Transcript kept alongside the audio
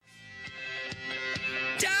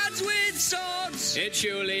swords. It's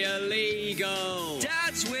surely illegal.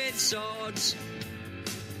 Dads with swords.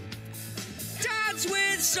 Dads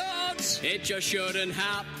with swords. It just shouldn't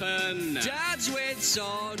happen. Dads with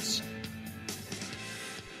swords.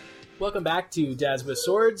 Welcome back to Dads with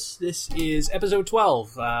Swords. This is episode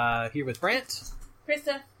 12. Here with Brant.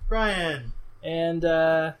 Krista. Brian. And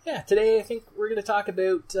today I think we're going to talk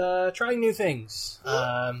about trying new things.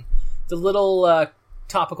 It's a little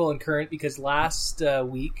topical and current because last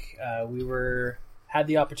week we had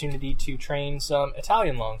the opportunity to train some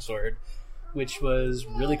Italian longsword, which was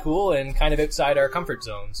really cool and kind of outside our comfort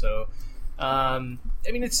zone. So,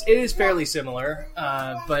 it is fairly similar,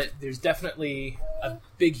 but there's definitely a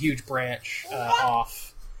big, huge branch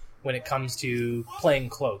off when it comes to playing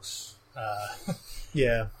close.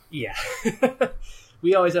 Yeah. Yeah.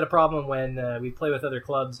 We always had a problem when we play with other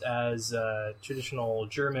clubs as traditional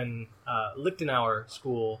German Lichtenauer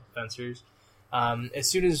school fencers. As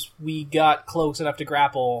soon as we got close enough to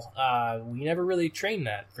grapple, we never really trained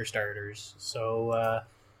that for starters. So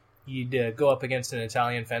you'd go up against an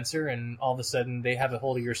Italian fencer, and all of a sudden they have a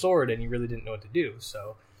hold of your sword, and you really didn't know what to do.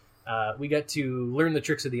 So we got to learn the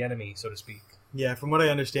tricks of the enemy, so to speak. Yeah, from what I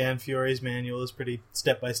understand, Fiore's manual is pretty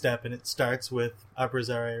step-by-step, and it starts with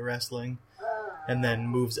Abrazare wrestling, and then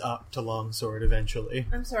moves up to longsword eventually.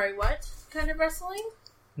 I'm sorry, what kind of wrestling?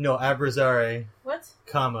 No, Abrazare, What?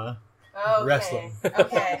 comma, Oh, okay. wrestling.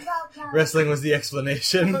 Okay. Wrestling was the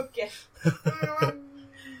explanation. Okay.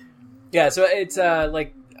 Yeah, so it's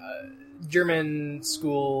German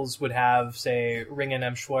schools would have, say, Ringen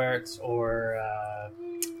am Schwarz, or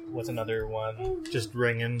what's another one? Just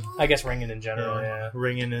Ringen. I guess Ringen in general, yeah.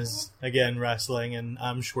 Ringen is, again, wrestling, and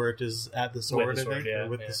Amschwert is at the sword, With the sword, I think, yeah, or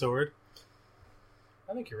with yeah. the sword.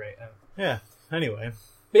 I think you're right. Yeah, anyway.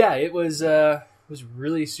 But yeah, it was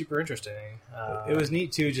really super interesting. It was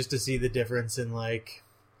neat, too, just to see the difference in, the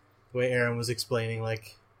way Aaron was explaining,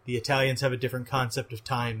 the Italians have a different concept of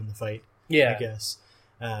time in the fight, yeah. I guess.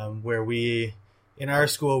 Where in our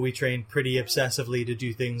school, we train pretty obsessively to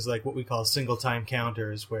do things like what we call single-time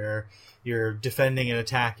counters, where you're defending and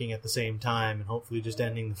attacking at the same time and hopefully just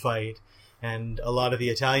ending the fight. And a lot of the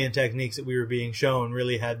Italian techniques that we were being shown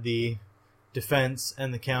really had the defense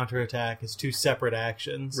and the counterattack as two separate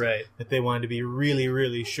actions. Right. That they wanted to be really,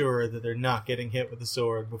 really sure that they're not getting hit with the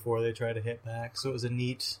sword before they try to hit back. So it was a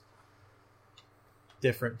neat,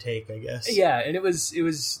 different take, I guess. Yeah, and it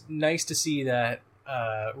was nice to see that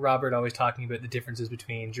Robert always talking about the differences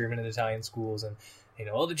between German and Italian schools, and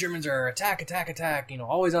the Germans are attack,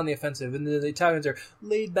 always on the offensive, and the Italians are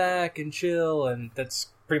laid back and chill, and that's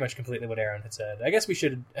pretty much completely what Aaron had said. I guess we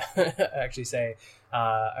should actually say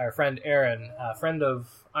our friend Aaron, friend of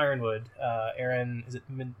Ironwood, Aaron, is it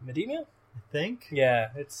Medina? I think. Yeah,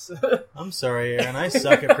 it's. I'm sorry, Aaron. I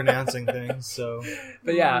suck at pronouncing things. So,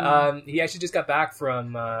 but yeah, he actually just got back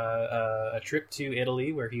from a trip to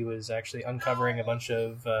Italy where he was actually uncovering a bunch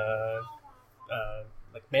of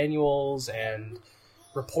manuals and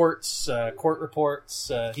reports, court reports.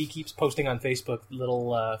 He keeps posting on Facebook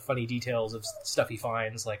little funny details of stuff he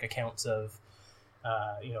finds, like accounts of,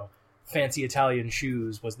 fancy Italian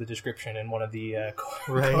shoes was the description in one of the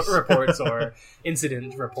court reports, or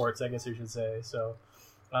incident reports, I guess I should say. So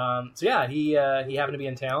yeah, he happened to be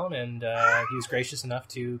in town, and he was gracious enough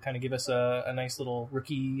to kind of give us a nice little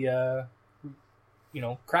rookie,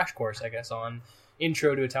 crash course, I guess, on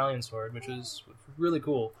intro to Italian sword, which was really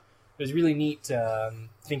cool. It was really neat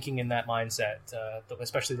thinking in that mindset,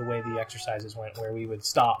 especially the way the exercises went, where we would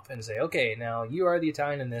stop and say, okay, now you are the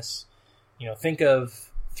Italian in this, think of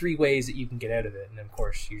 3 ways that you can get out of it. And of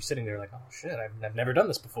course, you're sitting there like, oh shit, I've never done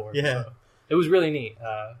this before. Yeah. So it was really neat.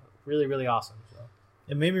 Really, really awesome. So.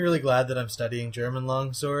 It made me really glad that I'm studying German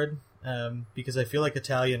longsword, because I feel like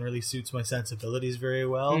Italian really suits my sensibilities very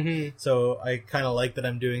well. Mm-hmm. So I kind of like that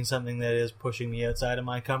I'm doing something that is pushing me outside of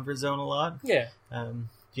my comfort zone a lot. Yeah.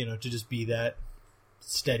 To just be that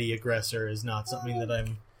steady aggressor is not something that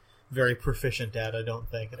I'm very proficient at, I don't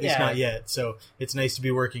think. At least not yet. So it's nice to be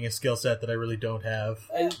working a skill set that I really don't have.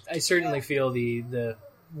 I certainly feel the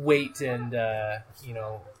wait and,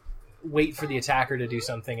 wait for the attacker to do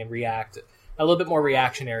something and react. A little bit more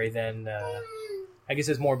reactionary than, I guess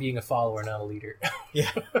it's more being a follower, not a leader.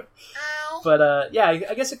 Yeah. But,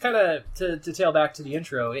 I guess it kind of, to tail back to the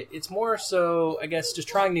intro, it's more so, I guess, just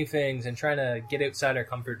trying new things and trying to get outside our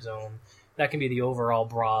comfort zone. That can be the overall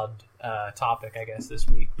broad topic, I guess, this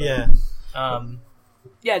week. But,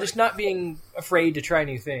 yeah. Just not being afraid to try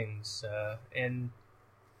new things. And,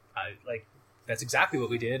 that's exactly what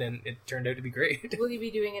we did, and it turned out to be great. Will you be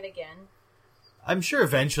doing it again? I'm sure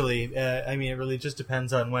eventually. It really just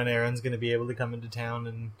depends on when Aaron's going to be able to come into town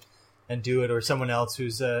and do it, or someone else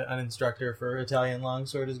who's an instructor for Italian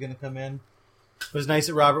longsword is going to come in. It was nice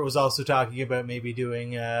that Robert was also talking about maybe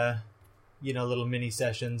doing, little mini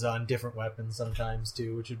sessions on different weapons sometimes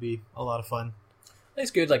too, which would be a lot of fun.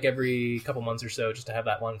 It's good, like every couple months or so, just to have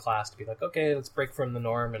that one class to be like, okay, let's break from the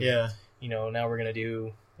norm, and Yeah. Now we're gonna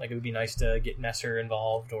do, like, it would be nice to get Messer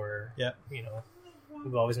involved, or Yeah.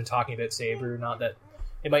 we've always been talking about Saber. Not that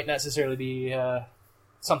it might necessarily be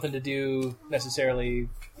something to do necessarily,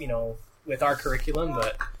 with our curriculum,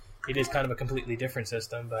 but it is kind of a completely different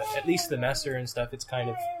system. But at least the Messer and stuff, it's kind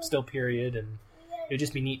of still period, and it would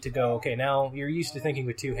just be neat to go, okay, now you're used to thinking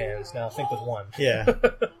with two hands, now think with one. Yeah.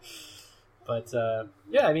 But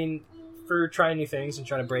I mean, for trying new things and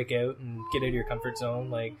trying to break out and get out of your comfort zone,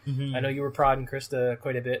 like Mhm. I know you were prodding Krista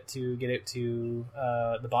quite a bit to get out to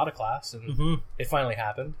the Bada class, and Mhm. it finally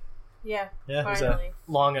happened. Yeah, Yeah. Was it finally.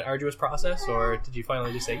 a long and arduous process, or did you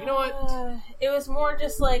finally just say, you know what? It was more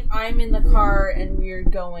just like I'm in the car and we're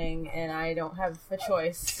going, and I don't have a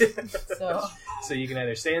choice. So So you can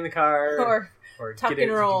either stay in the car or tuck get out and to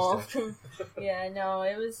do roll. stuff. Yeah, no,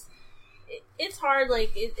 it was. It's hard.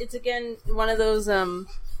 Like it's again one of those.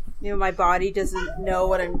 My body doesn't know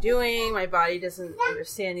what I'm doing. My body doesn't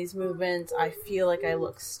understand these movements. I feel like I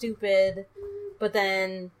look stupid, but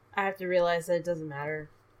then I have to realize that it doesn't matter.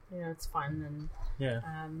 It's fun and. Yeah.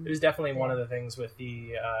 It was definitely one of the things with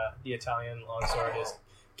the Italian longsword is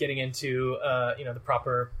getting into the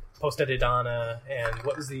proper posta di donna, and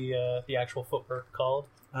what was the actual footwork called?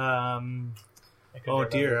 I couldn't Oh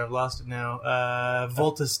remember. dear, I've lost it now.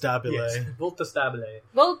 Volta Stabile. Yes, volta stabile.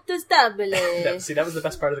 Volta stabile. See, that was the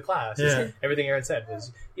best part of the class. Yeah. Everything Aaron said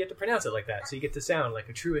was you have to pronounce it like that, so you get to sound like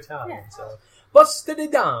a true Italian. Yeah. So posta di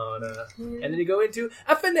donna, and then you go into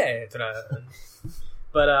a finestra.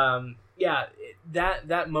 But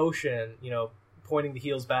that motion, pointing the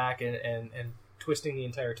heels back and twisting the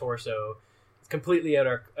entire torso, it's completely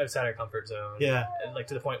outside our comfort zone. Yeah. And, like,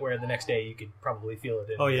 to the point where the next day you could probably feel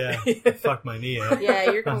it. Oh yeah. Fuck my knee up.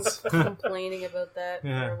 Yeah, you're complaining about that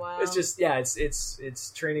Yeah. for a while. It's just it's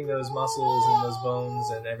training those muscles and those bones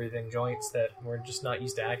and everything, joints that we're just not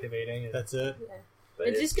used to activating. That's it. But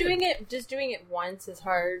and it's just good. doing it once is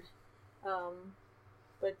hard.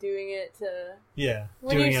 But doing it Yeah.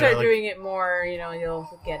 when Doing you it, start like- doing it more,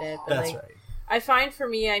 you'll get it. But That's like, right. I find for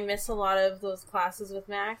me, I miss a lot of those classes with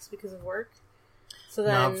Max because of work. So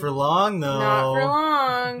then, Not for long though. Not for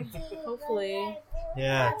long. Hopefully,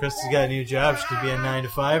 Yeah, Krista's got a new job. She could be a 9 to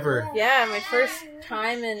 5-er. yeah. My first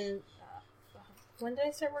time in when did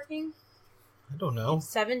I start working? I don't know.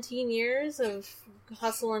 17 years of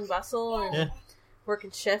hustle and bustle and Yeah.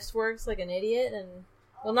 working shifts, works like an idiot, and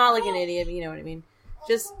well, not like an idiot, but you know what I mean.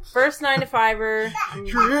 Just first 9 to 5-er.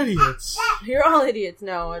 You're idiots. You're all idiots.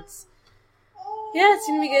 No, it's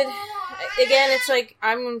gonna be good. Again, it's like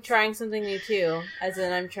I'm trying something new too, as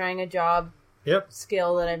in I'm trying a job Yep.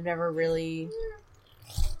 skill that I've never really,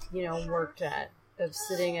 worked at, of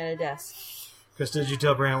sitting at a desk. Krista, did you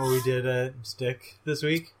tell Brant what we did at Stick this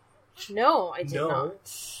week? No, I did No.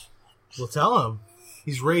 not. We'll tell him.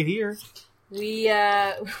 He's right here. We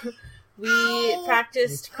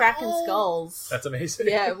practiced cracking skulls. That's amazing.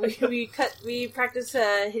 Yeah, we practiced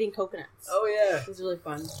hitting coconuts. Oh yeah. It was really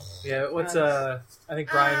fun. Yeah, I think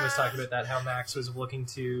Brian was talking about that, how Max was looking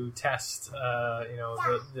to test,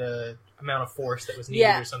 the amount of force that was needed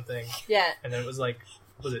Yeah. or something, Yeah, and then it was like,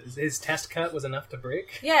 was it his test cut was enough to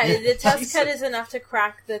break? yeah. The test Jesus. cut is enough to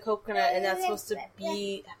crack the coconut, and that's supposed to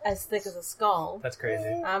be as thick as a skull. That's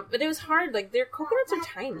crazy. But it was hard. Like their coconuts are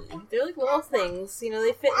tiny. They're like little things. They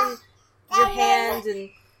fit in your hand, and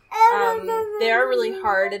they are really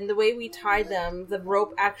hard. And the way we tied them, the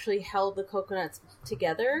rope actually held the coconuts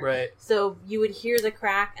together. Right. So you would hear the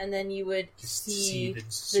crack, and then you would Just see the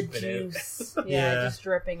the soup it out. juice. Yeah. Just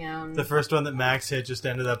dripping out. The first one that Max hit just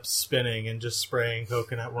ended up spinning and just spraying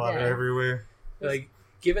coconut water Yeah. everywhere. Like,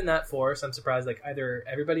 given that force, I'm surprised. Like, either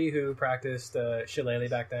everybody who practiced shillelagh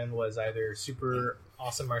back then was either super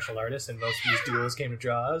awesome martial artists, and most of these duels came to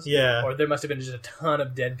draws. Yeah. Or there must have been just a ton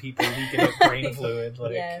of dead people leaking out brain fluid,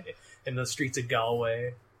 like Yeah. in the streets of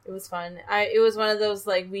Galway. It was fun. It was one of those,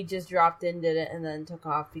 like, we just dropped in, did it, and then took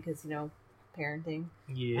off because, parenting.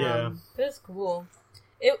 Yeah. But it's cool.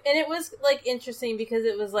 It was, like, interesting because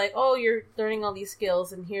it was like, oh, you're learning all these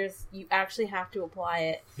skills, and you actually have to apply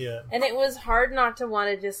it. Yeah. And it was hard not to want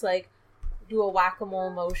to just, like, do a whack-a-mole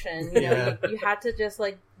motion. Yeah. You had to just,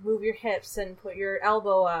 like, move your hips and put your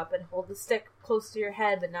elbow up and hold the stick close to your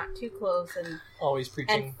head, but not too close, and Always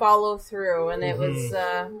preaching. and follow through. And it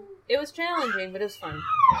Mm-hmm. was challenging, but it was fun. It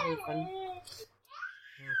was really fun.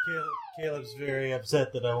 Caleb's very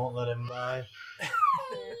upset that I won't let him buy.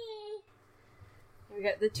 We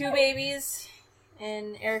got the two babies,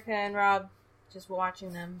 and Erica and Rob just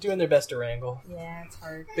watching them. Doing their best to wrangle. Yeah, it's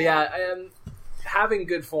hard. But yeah, I am having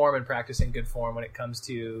good form and practicing good form when it comes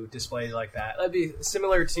to displays like that. That'd be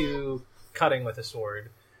similar to cutting with a sword.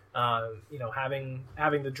 Having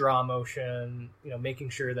the draw motion, making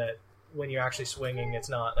sure that when you're actually swinging, it's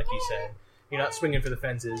not, like you said, you're not swinging for the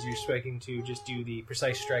fences, you're swinging to just do the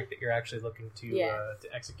precise strike that you're actually looking to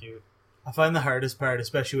execute. I find the hardest part,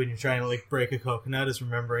 especially when you're trying to break a coconut, is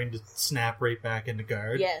remembering to snap right back into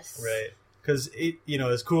guard. Yes. Right. Because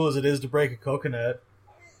as cool as it is to break a coconut,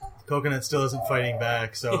 the coconut still isn't fighting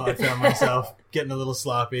back. So I found myself getting a little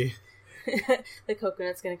sloppy. The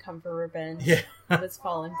coconut's gonna come for revenge. Yeah. Of its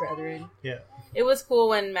fallen brethren. Yeah. It was cool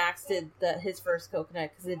when Max did his first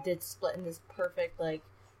coconut because it did split in this perfect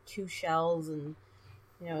 2 shells, and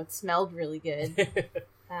it smelled really good.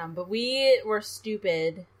 But we were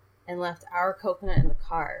stupid and left our coconut in the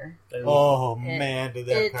car. Oh man, did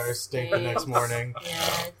that car stink the stinks. next morning?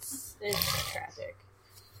 Yeah, it's tragic.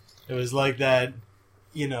 It was like that,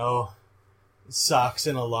 socks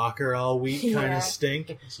in a locker all week kind of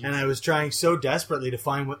stink. And I was trying so desperately to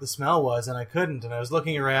find what the smell was, and I couldn't. And I was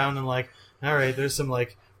looking around and all right, there's some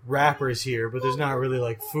wrappers here, but there's not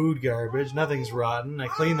really food garbage. Nothing's rotten. I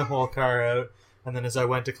cleaned the whole car out, and then as I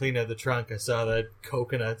went to clean out the trunk, I saw that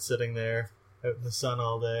coconut sitting there out in the sun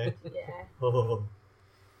all day. Yeah. Oh.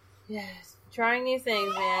 Yeah, trying new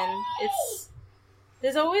things, man.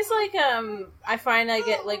 There's always I find I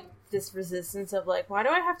get this resistance of why do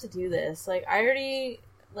I have to do this? I've already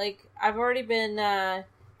been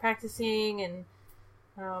practicing, and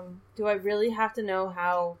do I really have to know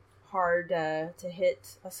how hard to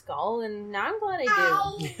hit a skull? And now I'm glad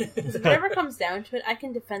I do. Because if it ever comes down to it, I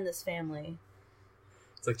can defend this family.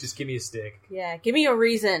 It's just give me a stick. Yeah, give me a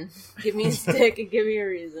reason. Give me a stick and give me a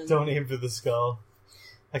reason. Don't aim for the skull.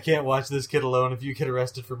 I can't watch this kid alone if you get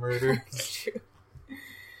arrested for murder. It's true.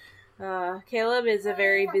 Caleb is a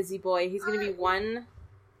very busy boy. He's going to be 1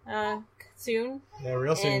 soon. Yeah,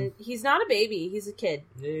 real soon. And he's not a baby. He's a kid.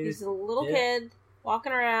 He's a little kid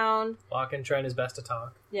walking around. Walking, trying his best to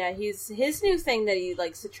talk. Yeah, his new thing that he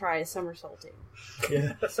likes to try is somersaulting.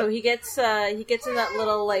 Yeah. So he gets in that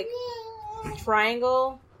little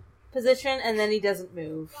triangle position, and then he doesn't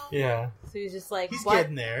move. Yeah. So he's just he's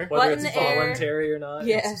getting there. Whether in it's the air. voluntary or not.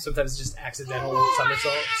 Yeah. Sometimes just accidental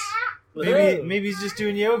somersaults. Maybe he's just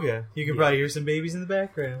doing yoga. You can probably hear some babies in the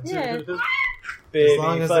background. Yeah. Baby,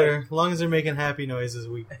 As long as they're making happy noises,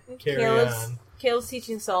 we carry on. Caleb's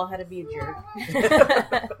teaching Saul how to be a jerk.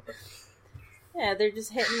 Yeah, they're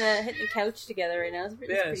just hitting the couch together right now. It's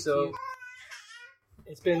pretty so cute.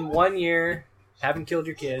 it's been 1 year. Haven't killed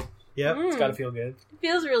your kid. Yep. It's got to feel good. It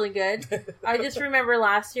feels really good. I just remember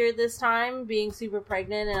last year at this time being super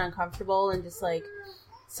pregnant and uncomfortable, and just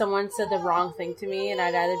someone said the wrong thing to me, and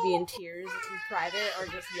I'd either be in tears in private or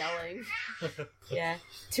just yelling. Yeah.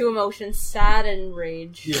 2 emotions, sad and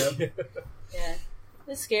rage. Yep. Yeah.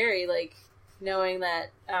 It's scary, knowing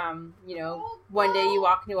that, one day you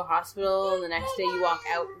walk into a hospital and the next day you walk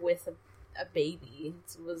out with a baby.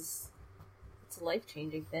 It's a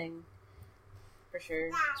life-changing thing. For sure.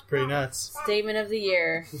 It's pretty nuts. Statement of the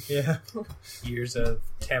year. Yeah. Years of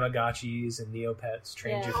Tamagotchis and Neopets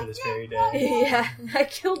trained you for this very day. Yeah, I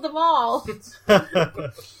killed them all.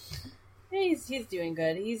 He's doing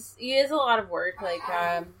good. He has a lot of work.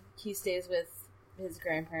 He stays with his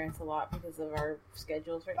grandparents a lot because of our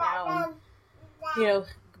schedules right now. And,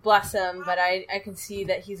 bless him, but I can see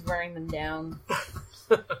that he's wearing them down.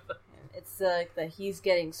 It's that he's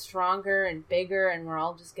getting stronger and bigger, and we're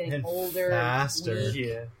all just getting older, faster. and weak.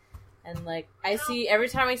 Yeah. And every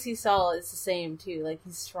time I see Saul, it's the same too.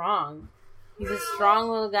 He's strong. He's a strong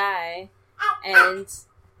little guy, and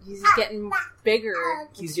he's just getting bigger.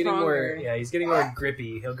 He's and getting stronger. he's getting more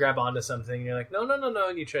grippy. He'll grab onto something, and you're like, no,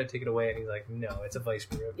 and you try to take it away, and he's like, no, it's a vice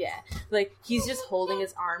grip. Yeah, he's just holding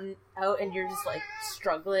his arm out, and you're just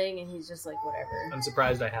struggling, and he's just whatever. I'm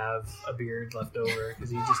surprised I have a beard left over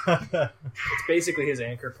because it's basically his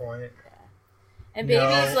anchor point. And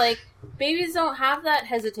babies don't have that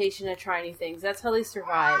hesitation to try new things. That's how they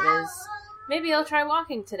survive. Is maybe I'll try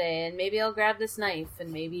walking today, and maybe I'll grab this knife,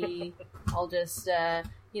 and maybe I'll just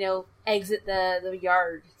exit the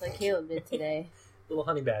yard like Caleb did today. Little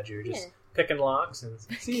honey badger, just picking locks and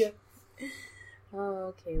see ya.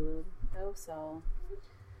 Oh, Caleb. Oh, Saul.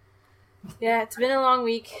 Yeah, it's been a long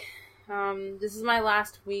week. This is my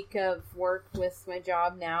last week of work with my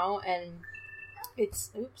job now, and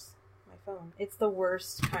it's my phone. It's the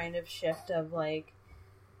worst kind of shift of 1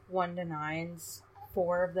 to 9s,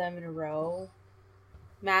 4 of them in a row.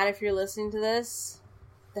 Matt, if you're listening to this,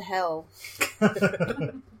 the hell.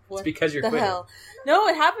 What because you're the quitting. hell? No,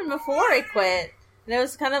 it happened before I quit. And I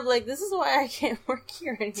was kind of like, this is why I can't work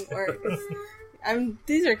here anymore. 'Cause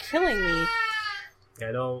these are killing me. Yeah,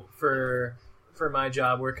 I know for my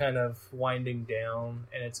job, we're kind of winding down,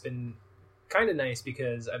 and it's been kind of nice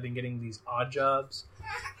because I've been getting these odd jobs,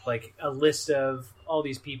 like a list of all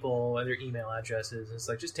these people and their email addresses. And it's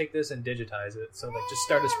like, just take this and digitize it. So like, just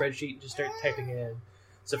start a spreadsheet and just start typing in.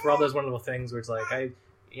 So for all those wonderful things where it's like, I'm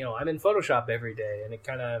in Photoshop every day, and it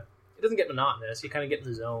doesn't get monotonous. You kind of get in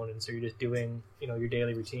the zone, and so you're just doing, your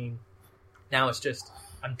daily routine. Now it's just,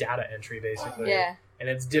 I'm data entry basically. Yeah. And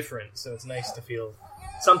it's different, so it's nice to feel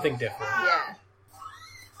something different. Yeah.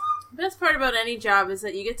 The best part about any job is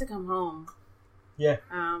that you get to come home. Yeah.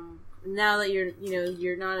 Now that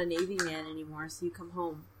you're not a Navy man anymore, so you come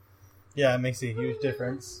home. Yeah, it makes a huge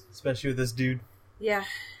difference, especially with this dude. Yeah.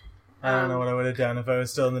 I don't know what I would have done if I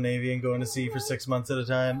was still in the Navy and going to sea for 6 months at a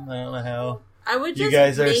time. I don't know how I would you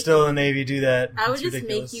just guys are still in the Navy do that. I would It's just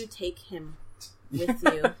ridiculous. make you take him with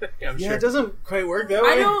you. I'm Yeah, sure. it doesn't quite work that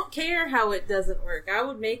I way. don't care how it doesn't work. I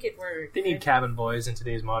would make it work. They need cabin boys in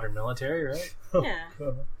today's modern military, right?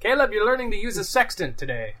 Yeah. Caleb, you're learning to use a sextant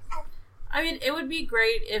today. I mean, it would be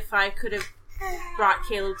great if I could have brought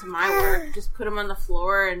Caleb to my work. Just put him on the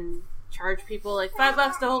floor and charge people like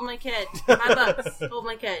 $5 to hold my kid. $5 to hold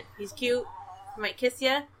my kid. He's cute. He might kiss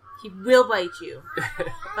you. He will bite you.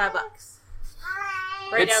 $5.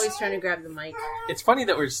 Right now he's trying to grab the mic. It's funny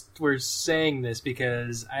that we're saying this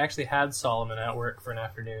because I actually had Solomon at work for an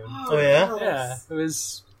afternoon. Oh, yeah? Yeah,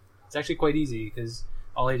 it's actually quite easy because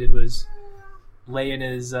all he did was lay in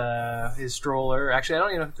his stroller. Actually, I don't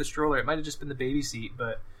even know if the stroller. It might have just been the baby seat,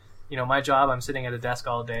 but my job, I'm sitting at a desk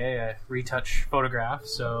all day. I retouch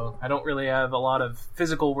photographs, so I don't really have a lot of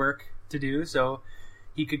physical work to do. So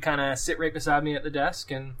he could kind of sit right beside me at the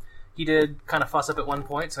desk, and he did kind of fuss up at one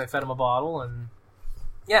point, so I fed him a bottle, and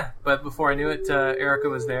yeah. But before I knew it, Erica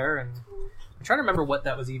was there, and I'm trying to remember what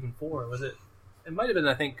that was even for. Was it? It might have been.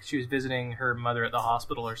 I think she was visiting her mother at the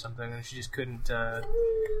hospital or something, and she just couldn't.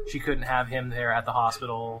 She couldn't have him there at the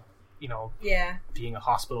hospital. Yeah. Being a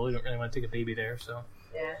hospital, you don't really want to take a baby there. So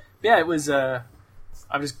Yeah. yeah, it was. I'm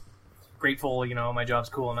just grateful. My job's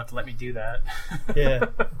cool enough to let me do that. Yeah.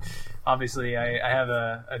 Obviously, I have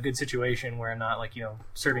a good situation where I'm not like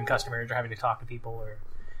serving customers or having to talk to people, or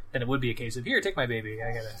then it would be a case of here, take my baby.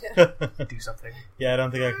 I gotta do something. Yeah, I don't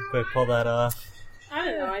think I could quite pull that off. I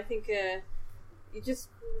don't know. I think you just Just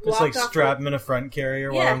block like off strap him in a front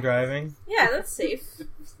carrier while Yeah. I'm driving. Yeah, that's safe.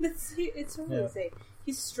 It's totally Yeah. safe.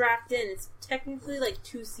 He's strapped in. It's technically like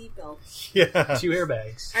 2 seatbelts. Yeah. 2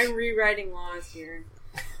 airbags. I'm rewriting laws here.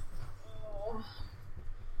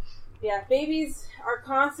 Yeah, babies are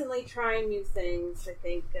constantly trying new things. I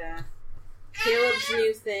think Caleb's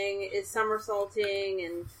new thing is somersaulting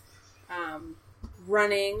and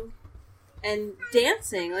running and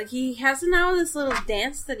dancing. Like, he has now this little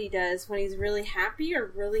dance that he does when he's really happy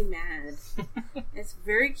or really mad. It's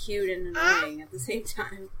very cute and annoying at the same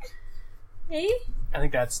time. Hey? I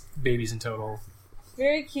think that's babies in total.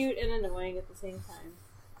 Very cute and annoying at the same time.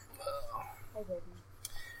 Hi, baby.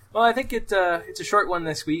 Well, I think it's a short one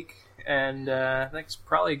this week, and I think it's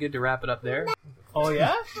probably good to wrap it up there. Oh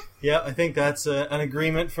yeah. Yeah, I think that's an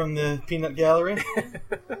agreement from the Peanut Gallery.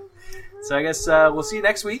 So I guess we'll see you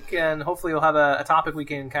next week, and hopefully we'll have a topic we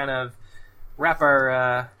can kind of wrap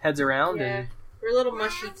our heads around. Yeah. And We're a little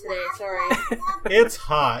mushy today, sorry. It's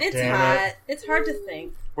hot, It's damn hot. it. It's hard to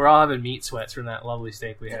think. we're all having meat sweats from that lovely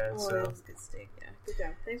steak we had. Oh, that So was a good steak, yeah. Good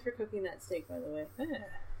job. Thanks for cooking that steak, by the way. yeah.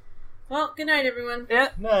 Well, good night, everyone. Yeah.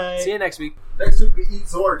 Night. See you next week. Next week we eat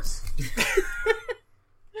swords.